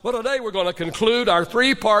Well, today we're going to conclude our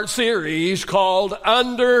three-part series called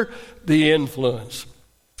Under the Influence.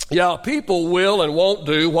 Yeah, people will and won't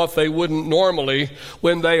do what they wouldn't normally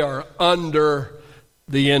when they are under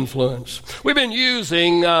the influence. We've been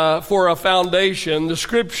using for a foundation the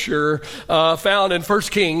scripture found in 1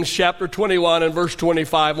 Kings chapter 21 and verse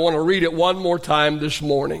 25. I want to read it one more time this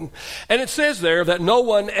morning. And it says there that no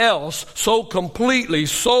one else so completely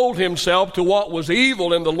sold himself to what was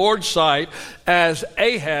evil in the Lord's sight as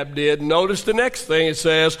Ahab did. Notice the next thing it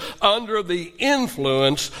says, under the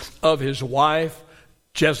influence of his wife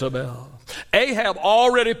Jezebel. Ahab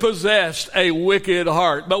already possessed a wicked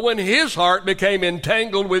heart, but when his heart became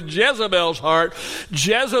entangled with Jezebel's heart,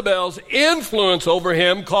 Jezebel's influence over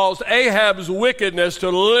him caused Ahab's wickedness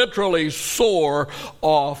to literally soar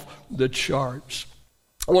off the charts.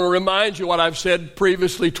 I want to remind you what I've said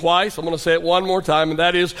previously twice. I'm going to say it one more time, and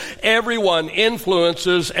that is everyone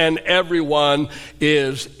influences and everyone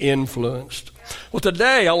is influenced. Well,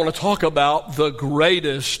 today I want to talk about the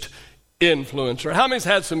greatest influencer. How many's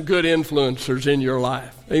had some good influencers in your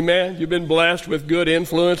life? Amen? You've been blessed with good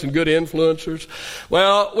influence and good influencers.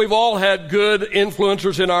 Well, we've all had good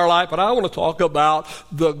influencers in our life, but I want to talk about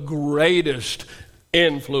the greatest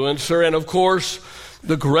influencer. And of course,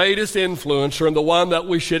 the greatest influencer and the one that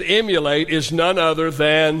we should emulate is none other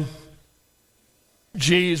than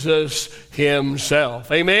Jesus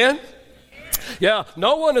himself. Amen? Yeah,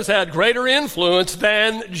 no one has had greater influence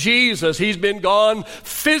than Jesus. He's been gone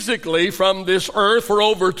physically from this earth for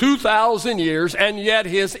over 2,000 years, and yet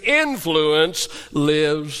his influence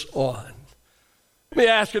lives on. Let me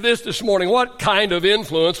ask you this morning. What kind of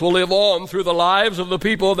influence will live on through the lives of the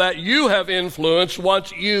people that you have influenced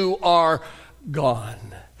once you are gone?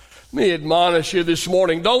 Let me admonish you this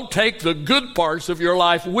morning. Don't take the good parts of your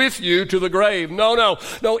life with you to the grave. No.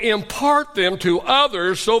 Impart them to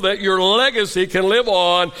others so that your legacy can live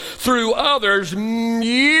on through others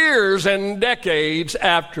years and decades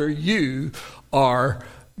after you are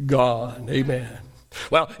gone. Amen.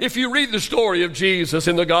 Well, if you read the story of Jesus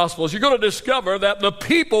in the Gospels, you're going to discover that the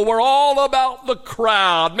people were all about the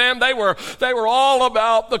crowd. Man, they were all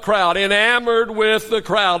about the crowd, enamored with the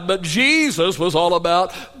crowd. But Jesus was all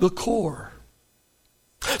about the core.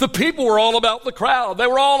 The people were all about the crowd. They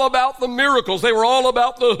were all about the miracles. They were all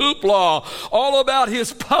about the hoopla, all about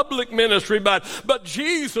his public ministry. But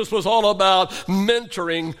Jesus was all about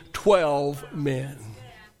mentoring 12 men.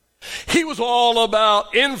 He was all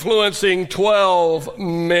about influencing 12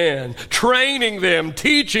 men, training them,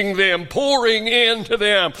 teaching them, pouring into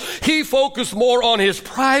them. He focused more on his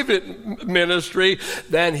private ministry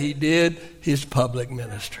than he did his public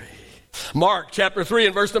ministry. Mark chapter 3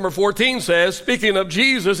 and verse number 14 says, speaking of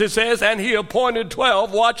Jesus, it says, and he appointed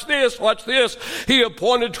 12, watch this, he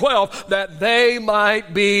appointed 12 that they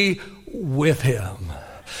might be with him,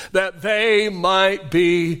 that they might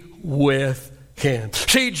be with him.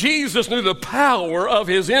 See, Jesus knew the power of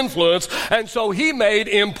his influence, and so he made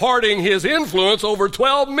imparting his influence over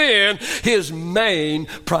 12 men his main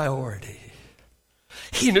priority.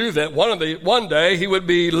 He knew that one day he would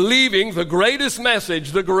be leaving the greatest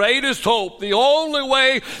message, the greatest hope, the only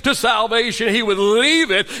way to salvation. He would leave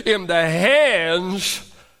it in the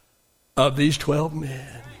hands of these 12 men.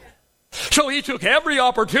 So he took every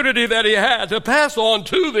opportunity that he had to pass on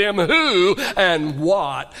to them who and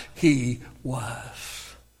what he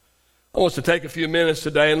was. I want us to take a few minutes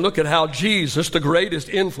today and look at how Jesus, the greatest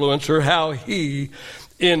influencer, how he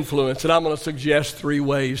influenced. And I'm going to suggest three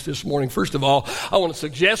ways this morning. First of all, I want to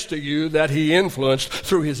suggest to you that he influenced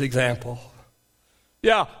through his example.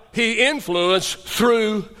 Yeah, he influenced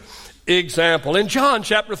through example. In John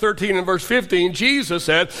chapter 13 and verse 15, Jesus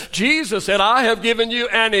said, I have given you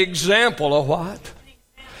an example of what?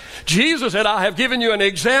 Jesus said, I have given you an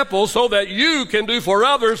example so that you can do for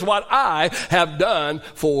others what I have done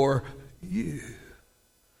for you.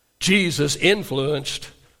 Jesus influenced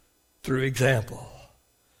through example.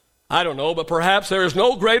 I don't know, but perhaps there is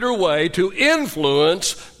no greater way to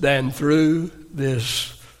influence than through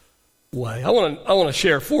this way. I want to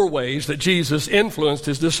share four ways that Jesus influenced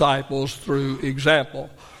his disciples through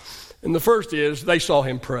example. And the first is they saw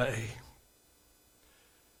him pray.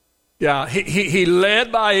 Yeah, he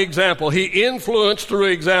led by example. He influenced through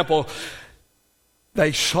example.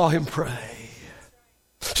 They saw him pray.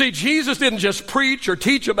 See, Jesus didn't just preach or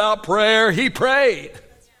teach about prayer. He prayed.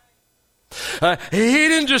 He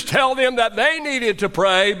didn't just tell them that they needed to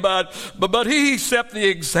pray, but he set the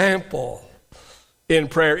example in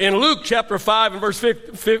prayer. In Luke chapter 5 and verse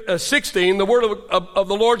 16, the word of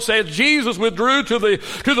the Lord says, Jesus withdrew to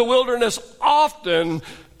the wilderness often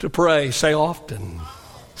to pray. Say often.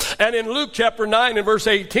 And in Luke chapter 9 and verse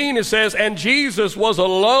 18 it says, and Jesus was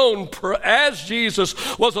alone, as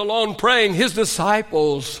Jesus was alone praying, his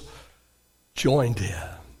disciples joined him.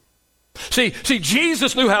 See,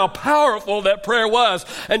 Jesus knew how powerful that prayer was,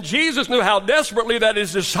 and Jesus knew how desperately that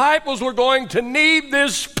his disciples were going to need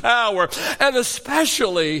this power, and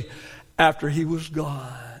especially after he was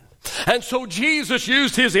gone. And so Jesus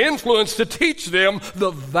used his influence to teach them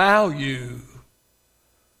the value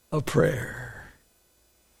of prayer.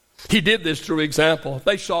 He did this through example.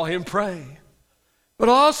 They saw him pray, but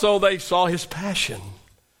also they saw his passion,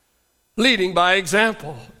 leading by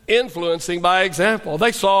example, influencing by example.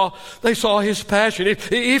 They saw his passion.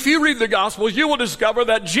 If you read the Gospels, you will discover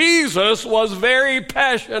that Jesus was very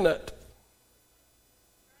passionate.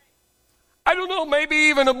 I don't know, maybe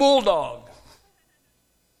even a bulldog.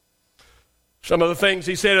 Some of the things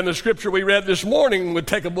he said in the scripture we read this morning would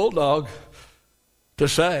take a bulldog to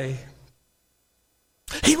say.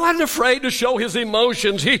 He wasn't afraid to show his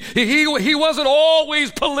emotions. He wasn't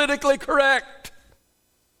always politically correct.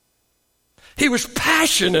 He was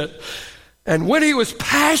passionate. And when he was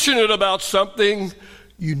passionate about something,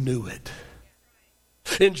 you knew it.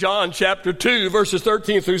 In John chapter 2, verses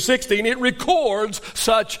 13 through 16, it records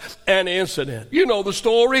such an incident. You know the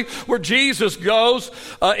story where Jesus goes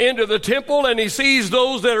into the temple and he sees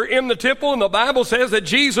those that are in the temple. And the Bible says that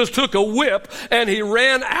Jesus took a whip and he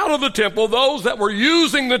ran out of the temple, those that were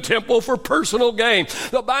using the temple for personal gain.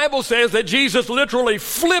 The Bible says that Jesus literally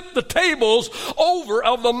flipped the tables over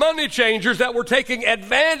of the money changers that were taking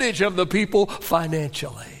advantage of the people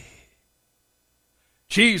financially.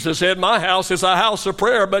 Jesus said, my house is a house of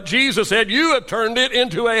prayer. But Jesus said, you have turned it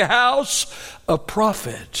into a house of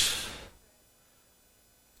profit.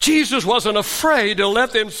 Jesus wasn't afraid to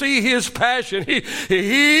let them see his passion.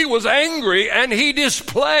 He was angry and he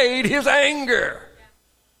displayed his anger.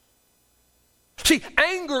 See,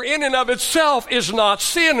 anger in and of itself is not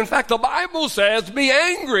sin. In fact, the Bible says, be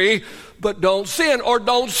angry, but don't sin, or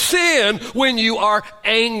don't sin when you are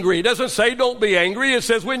angry. It doesn't say don't be angry. It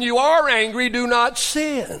says when you are angry, do not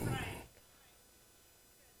sin.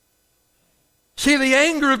 See, the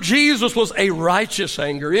anger of Jesus was a righteous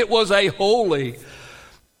anger. It was a holy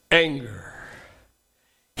anger.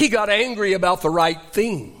 He got angry about the right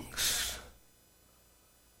things.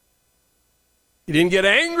 He didn't get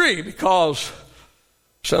angry because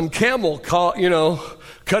some camel cut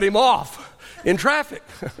him off in traffic.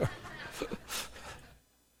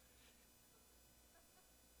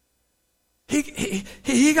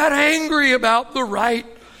 He got angry about the right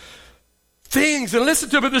things. And listen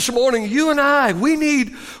to me this morning, you and I, we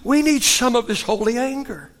need some of this holy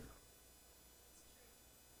anger.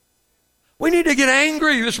 We need to get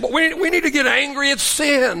angry. We need to get angry at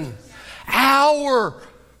sin, our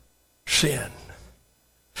sin.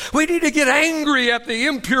 We need to get angry at the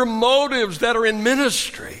impure motives that are in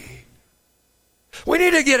ministry. We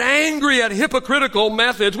need to get angry at hypocritical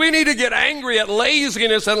methods. We need to get angry at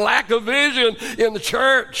laziness and lack of vision in the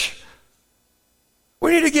church.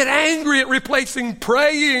 We need to get angry at replacing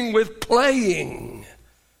praying with playing,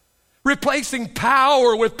 replacing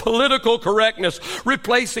power with political correctness,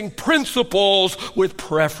 replacing principles with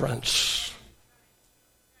preference.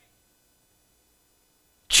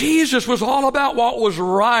 Jesus was all about what was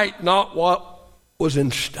right, not what was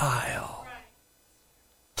in style.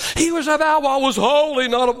 He was about what was holy,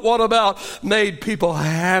 not what about made people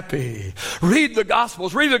happy. Read the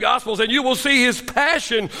Gospels, and you will see his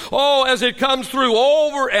passion, as it comes through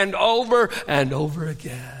over and over and over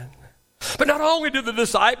again. But not only did the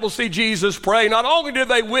disciples see Jesus pray, not only did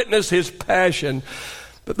they witness his passion,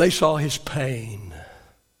 but they saw his pain.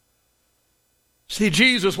 See,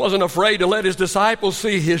 Jesus wasn't afraid to let his disciples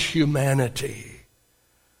see his humanity.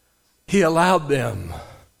 He allowed them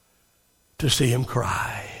to see him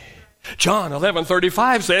cry. John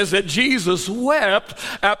 11:35 says that Jesus wept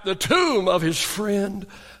at the tomb of his friend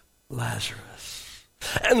Lazarus.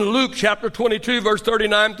 And Luke chapter 22 verse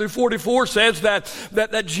 39 through 44 says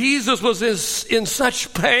that Jesus was in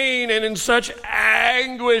such pain and in such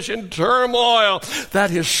anguish and turmoil that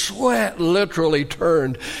his sweat literally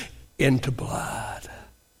turned into blood.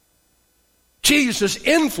 Jesus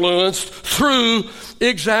influenced through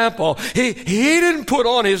example. He didn't put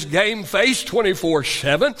on his game face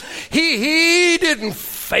 24/7. He didn't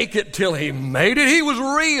fake it till he made it. He was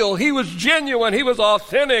real. He was genuine. He was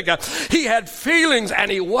authentic. He had feelings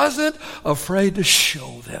and he wasn't afraid to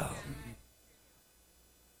show them.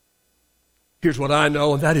 Here's what I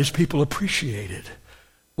know, and that is people appreciate it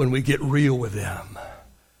when we get real with them.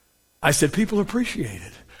 I said, people appreciate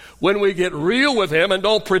it when we get real with him and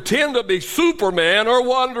don't pretend to be Superman or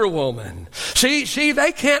Wonder Woman. See,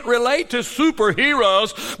 they can't relate to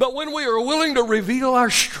superheroes, but when we are willing to reveal our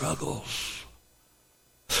struggles,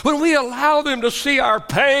 when we allow them to see our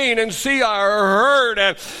pain and see our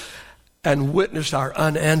hurt and witness our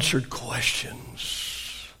unanswered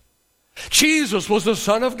questions. Jesus was the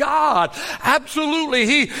Son of God.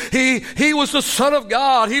 Absolutely. He was the Son of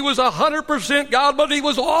God. He was 100% God, but he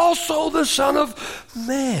was also the Son of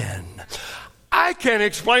man. I can't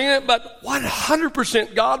explain it, but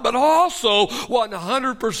 100% God, but also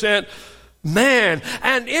 100% man.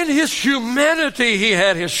 And in his humanity, he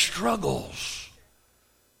had his struggles.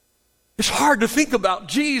 It's hard to think about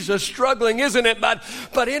Jesus struggling, isn't it?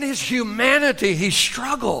 But in his humanity, he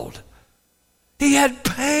struggled. He had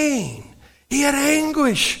pain. He had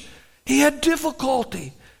anguish. He had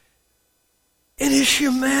difficulty. In his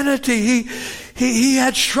humanity, he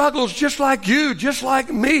had struggles just like you, just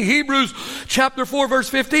like me. Hebrews chapter 4, verse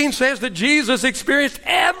 15 says that Jesus experienced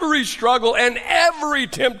every struggle and every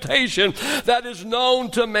temptation that is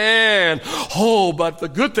known to man. Oh, but the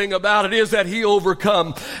good thing about it is that he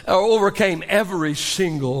overcame every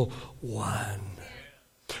single one.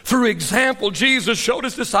 Through example, Jesus showed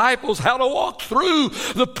his disciples how to walk through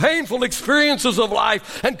the painful experiences of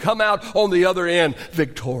life and come out on the other end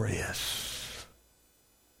victorious.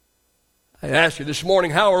 I ask you this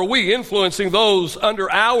morning, how are we influencing those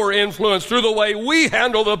under our influence through the way we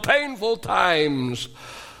handle the painful times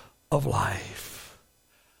of life?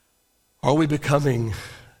 Are we becoming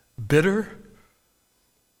bitter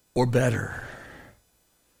or better?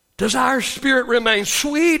 Does our spirit remain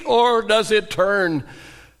sweet or does it turn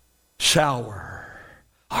sour?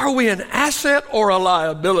 Are we an asset or a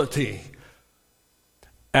liability?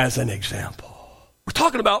 As an example, we're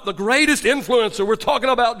talking about the greatest influencer. We're talking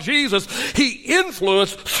about Jesus. He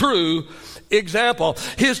influenced through example.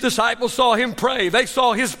 His disciples saw him pray. They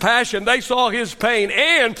saw his passion. They saw his pain.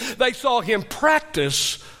 And they saw him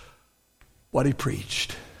practice what he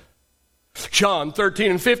preached. John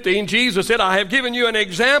 13 and 15, Jesus said, I have given you an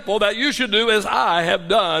example that you should do as I have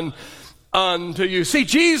done unto you. See,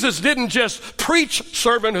 Jesus didn't just preach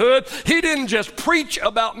servanthood. He didn't just preach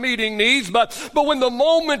about meeting needs, but when the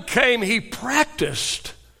moment came, he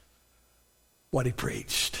practiced what he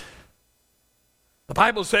preached. The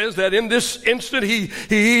Bible says that in this instant,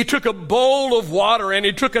 he took a bowl of water and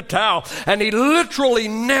he took a towel and he literally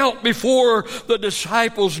knelt before the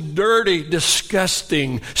disciples' dirty,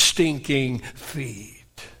 disgusting, stinking feet.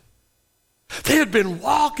 They had been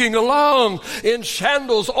walking along in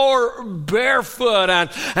sandals or barefoot,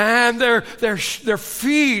 and their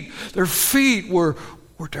feet were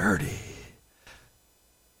dirty.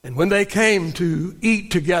 And when they came to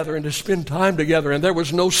eat together and to spend time together, and there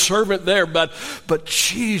was no servant there, but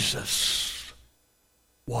Jesus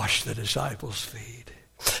washed the disciples' feet.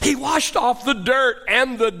 He washed off the dirt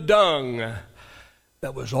and the dung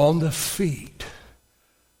that was on the feet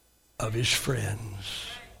of his friends.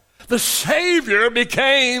 The Savior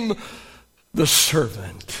became the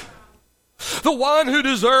servant. The one who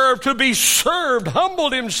deserved to be served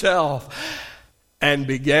humbled himself and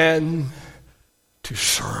began to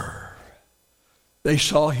serve. They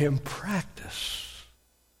saw him practice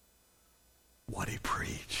what he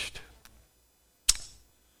preached.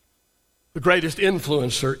 The greatest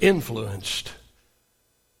influencer influenced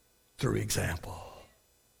through example.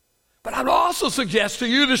 But I'd also suggest to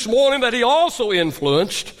you this morning that he also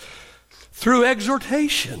influenced through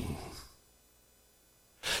exhortation.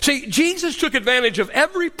 See, Jesus took advantage of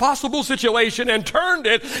every possible situation and turned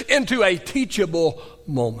it into a teachable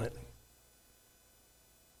moment.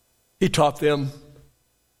 He taught them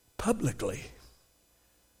publicly.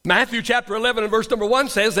 Matthew chapter 11 and verse number 1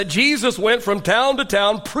 says that Jesus went from town to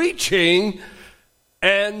town preaching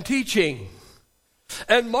and teaching.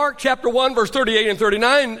 And Mark chapter 1 verse 38 and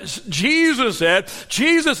 39, Jesus says,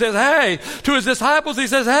 hey, to his disciples, he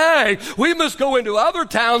says, hey, we must go into other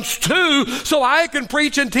towns too so I can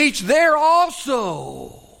preach and teach there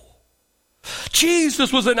also.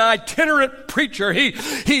 Jesus was an itinerant preacher.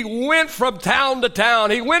 He went from town to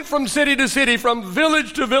town. He went from city to city, from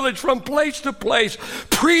village to village, from place to place,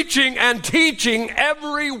 preaching and teaching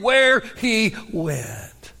everywhere he went.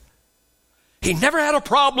 He never had a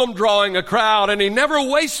problem drawing a crowd, and he never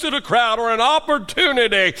wasted a crowd or an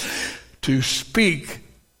opportunity to speak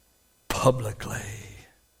publicly.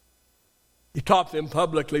 He taught them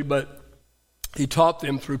publicly, but he taught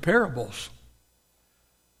them through parables.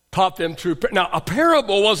 Now, a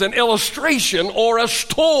parable was an illustration or a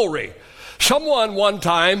story. Someone one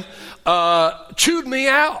time chewed me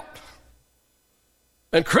out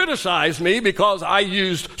and criticized me because I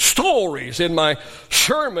used stories in my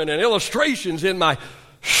sermon and illustrations in my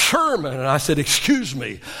sermon. And I said, excuse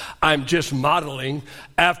me, I'm just modeling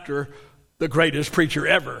after the greatest preacher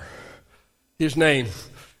ever. His name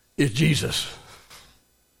is Jesus.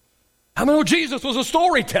 How many know Jesus was a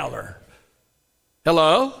storyteller?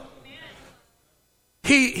 Hello?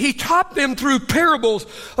 He taught them through parables.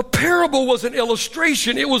 A parable was an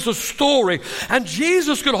illustration. It was a story. And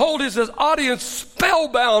Jesus could hold his audience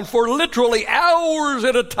spellbound for literally hours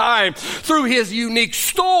at a time through his unique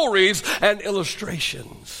stories and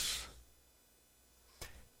illustrations.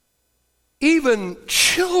 Even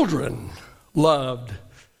children loved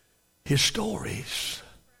his stories.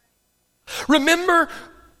 Remember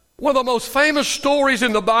one of the most famous stories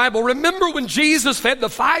in the Bible. Remember when Jesus fed the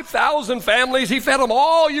 5,000 families? He fed them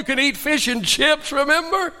all you-can-eat fish and chips,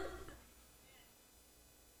 remember?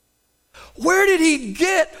 Where did he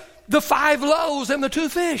get the 5 loaves and the 2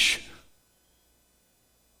 fish?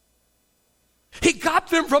 He got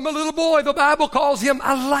them from a little boy. The Bible calls him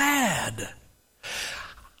a lad.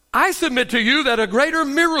 I submit to you that a greater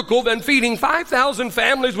miracle than feeding 5,000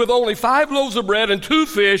 families with only 5 loaves of bread and 2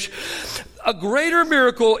 fish, a greater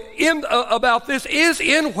miracle about this is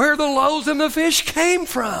in where the loaves and the fish came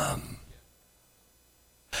from.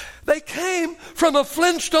 They came from a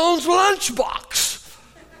Flintstones lunchbox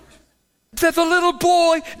that the little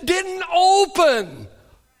boy didn't open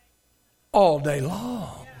all day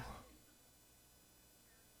long.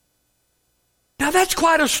 Now that's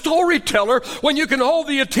quite a storyteller when you can hold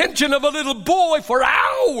the attention of a little boy for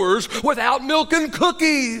hours without milk and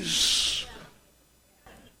cookies.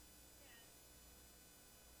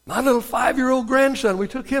 My little 5-year-old grandson, we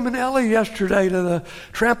took him and Ellie yesterday to the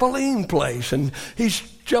trampoline place, and he's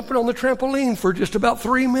jumping on the trampoline for just about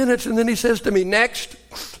 3 minutes, and then he says to me, next.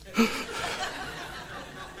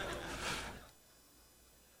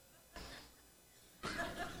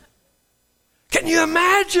 Can you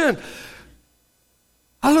imagine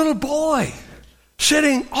a little boy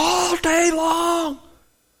sitting all day long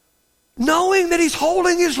knowing that he's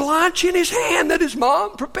holding his lunch in his hand that his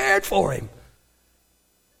mom prepared for him?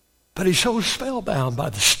 But he's so spellbound by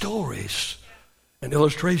the stories and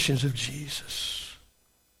illustrations of Jesus.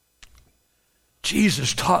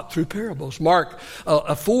 Jesus taught through parables. Mark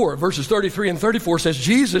 4, verses 33 and 34 says,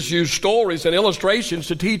 Jesus used stories and illustrations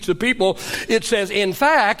to teach the people. It says, in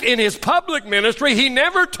fact, in his public ministry, he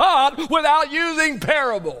never taught without using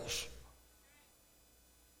parables.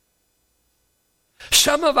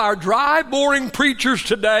 Some of our dry, boring preachers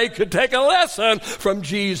today could take a lesson from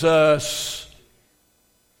Jesus.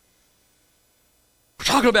 We're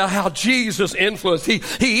talking about how Jesus influenced.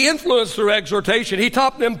 He influenced through exhortation. He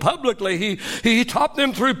taught them publicly. He taught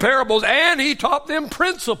them through parables, and he taught them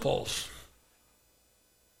principles.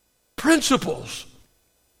 Principles.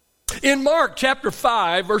 In Mark chapter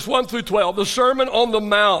 5, verse 1 through 12, the Sermon on the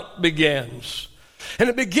Mount begins. And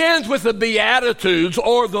it begins with the Beatitudes,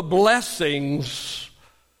 or the blessings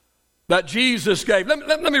that Jesus gave.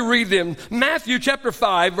 Let me read them. Matthew chapter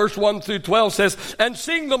 5, verse 1 through 12 says, and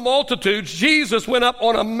seeing the multitudes, Jesus went up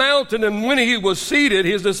on a mountain, and when he was seated,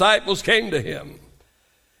 his disciples came to him.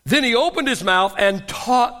 Then he opened his mouth and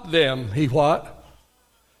taught them. He what?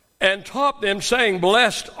 And taught them, saying,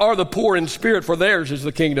 blessed are the poor in spirit, for theirs is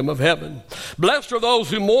the kingdom of heaven. Blessed are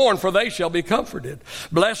those who mourn, for they shall be comforted.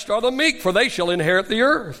 Blessed are the meek, for they shall inherit the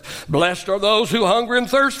earth. Blessed are those who hunger and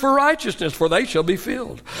thirst for righteousness, for they shall be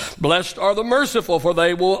filled. Blessed are the merciful, for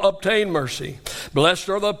they will obtain mercy. Blessed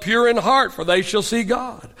are the pure in heart, for they shall see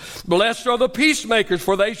God. Blessed are the peacemakers,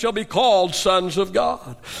 for they shall be called sons of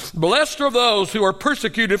God. Blessed are those who are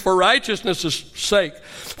persecuted for righteousness' sake,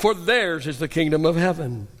 for theirs is the kingdom of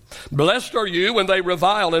heaven. Blessed are you when they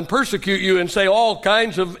revile and persecute you and say all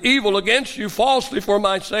kinds of evil against you falsely for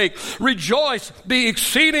my sake. Rejoice, be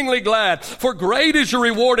exceedingly glad, for great is your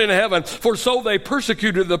reward in heaven, for so they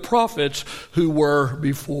persecuted the prophets who were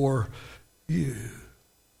before you.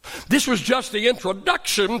 This was just the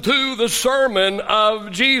introduction to the sermon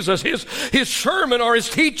of Jesus. His sermon, or his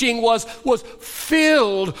teaching, was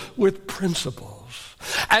filled with principles.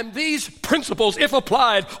 And these principles, if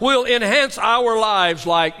applied, will enhance our lives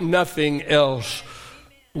like nothing else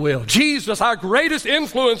will. Jesus, our greatest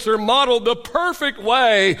influencer, modeled the perfect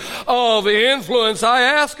way of influence. I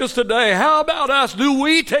ask us today, how about us? Do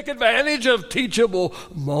we take advantage of teachable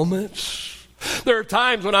moments? There are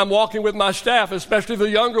times when I'm walking with my staff, especially the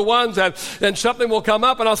younger ones, and something will come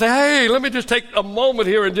up and I'll say, hey, let me just take a moment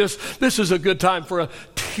here and this is a good time for a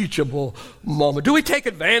teachable moment. Do we take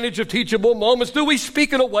advantage of teachable moments? Do we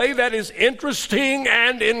speak in a way that is interesting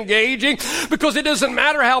and engaging? Because it doesn't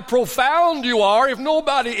matter how profound you are if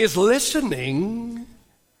nobody is listening.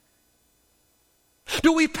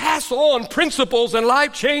 Do we pass on principles and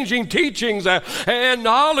life-changing teachings and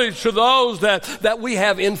knowledge to those that we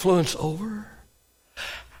have influence over?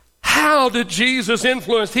 How did Jesus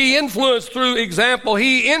influence? He influenced through example.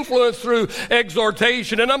 He influenced through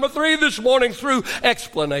exhortation. And number 3 this morning, through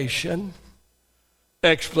explanation.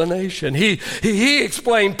 Explanation. He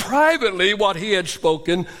explained privately what he had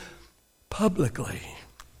spoken publicly.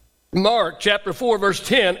 Mark chapter 4 verse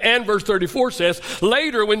 10 and verse 34 says,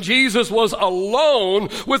 later when Jesus was alone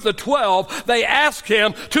with the 12, they asked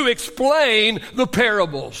him to explain the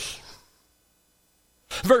parables.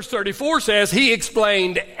 Verse 34 says, he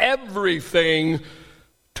explained everything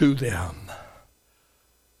to them.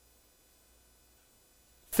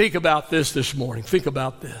 Think about this morning. Think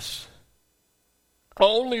about this.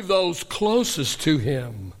 Only those closest to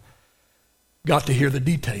him got to hear the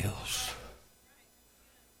details.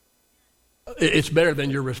 It's better than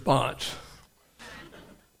your response.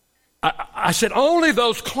 I said only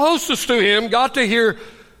those closest to him got to hear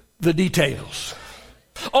the details.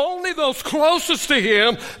 Only those closest to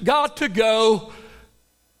him got to go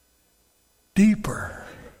deeper.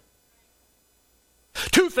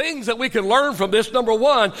 2 things that we can learn from this. Number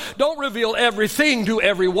 1, don't reveal everything to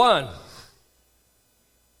everyone.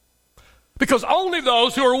 Because only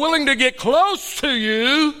those who are willing to get close to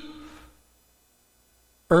you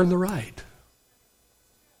earn the right.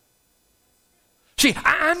 See,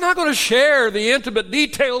 I'm not going to share the intimate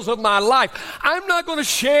details of my life. I'm not going to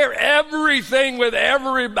share everything with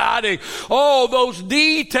everybody. Oh, those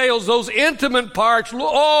details, those intimate parts,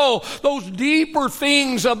 oh, those deeper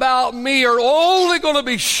things about me are only going to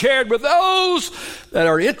be shared with those that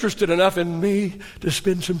are interested enough in me to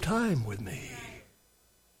spend some time with me.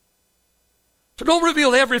 So don't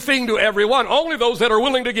reveal everything to everyone. Only those that are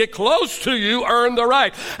willing to get close to you earn the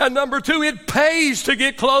right. And number 2, it pays to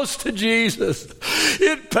get close to Jesus.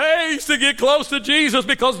 It pays to get close to Jesus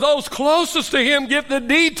because those closest to him get the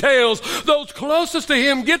details. Those closest to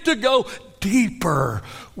him get to go deeper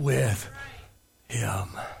with him.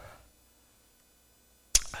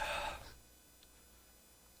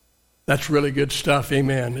 That's really good stuff.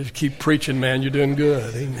 Amen. Just keep preaching, man. You're doing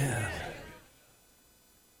good. Amen.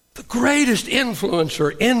 The greatest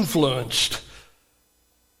influencer influenced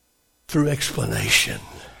through explanation.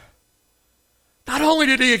 Not only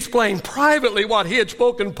did he explain privately what he had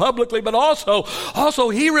spoken publicly, but also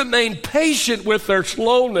he remained patient with their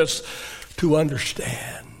slowness to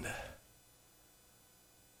understand.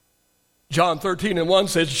 John 13:1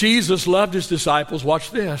 says, Jesus loved his disciples,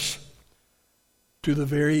 watch this, to the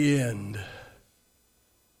very end.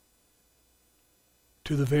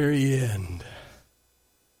 To the very end.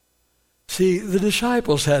 See, the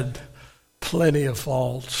disciples had plenty of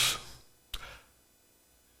faults.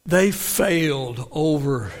 They failed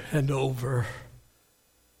over and over.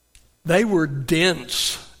 They were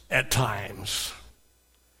dense at times.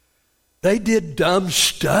 They did dumb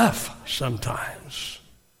stuff sometimes.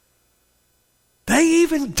 They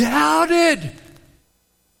even doubted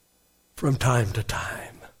from time to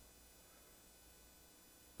time.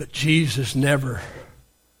 But Jesus never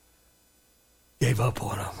gave up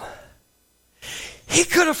on them. He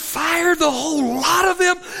could have fired the whole lot of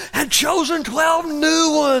them and chosen 12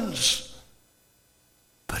 new ones.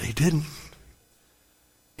 But he didn't.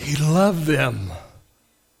 He loved them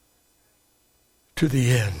to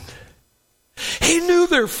the end. He knew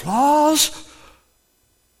their flaws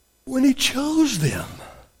when he chose them.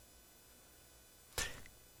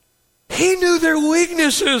 He knew their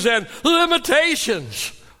weaknesses and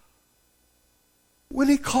limitations when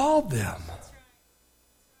he called them.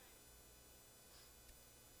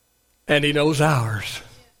 And he knows ours.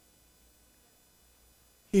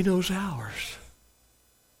 He knows ours.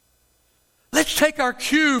 Let's take our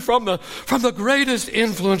cue from the greatest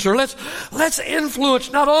influencer. Let's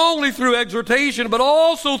influence not only through exhortation, but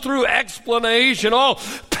also through explanation, all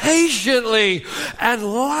patiently and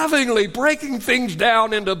lovingly breaking things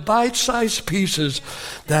down into bite-sized pieces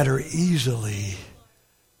that are easily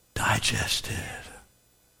digested.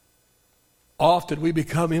 Often we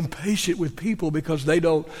become impatient with people because they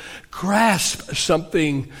don't grasp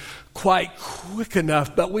something quite quick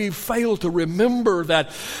enough, but we fail to remember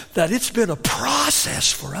that it's been a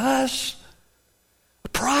process for us, a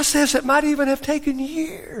process that might even have taken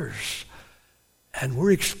years, and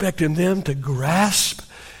we're expecting them to grasp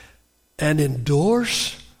and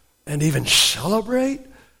endorse and even celebrate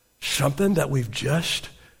something that we've just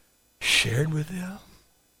shared with them.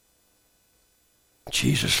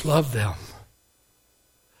 Jesus loved them.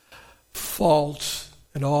 Faults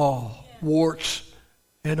and all, warts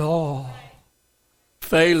and all,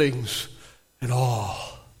 failings and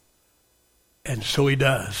all. And so he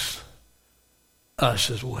does us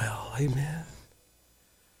as well. Amen.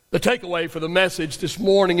 The takeaway for the message this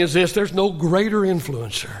morning is this: there's no greater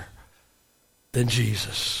influencer than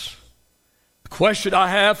Jesus. The question I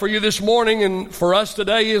have for you this morning and for us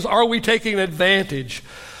today is, are we taking advantage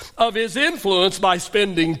of his influence by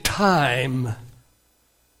spending time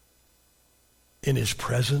in his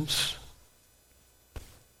presence?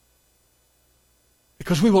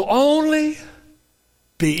 Because we will only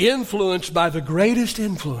be influenced by the greatest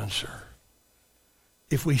influencer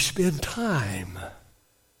if we spend time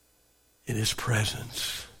in his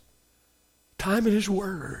presence, time in his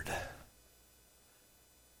word,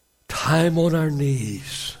 time on our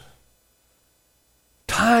knees,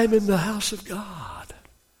 time in the house of God,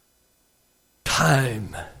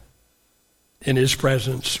 time in his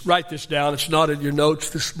presence. Write this down. It's not in your notes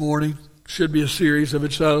this morning. It should be a series of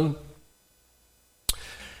its own.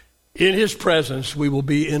 In his presence, we will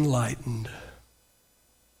be enlightened.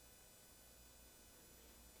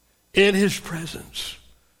 In his presence,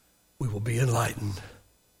 we will be enlightened.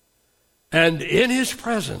 And in his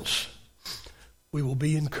presence, we will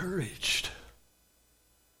be encouraged.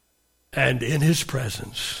 And in his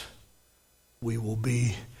presence, we will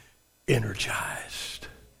be energized.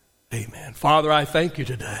 Amen. Father, I thank you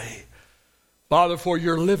today, Father, for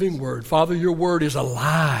your living word. Father, your word is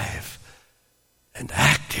alive and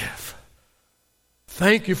active.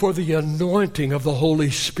 Thank you for the anointing of the Holy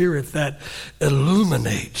Spirit that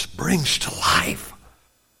illuminates, brings to life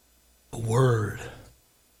the word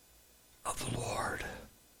of the Lord.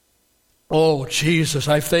 Oh, Jesus,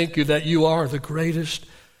 I thank you that you are the greatest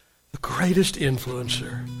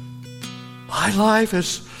influencer. My life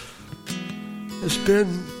has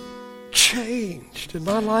been changed, and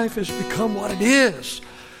my life has become what it is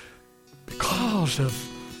because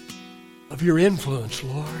of your influence,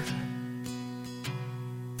 Lord.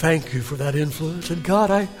 Thank you for that influence. And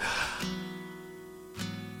God,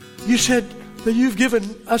 you said that you've given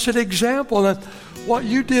us an example that what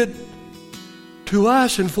you did to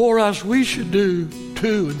us and for us, we should do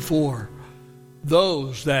to and for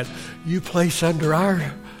those that you place under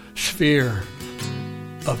our sphere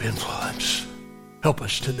of influence. Help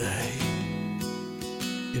us today.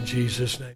 In Jesus' name.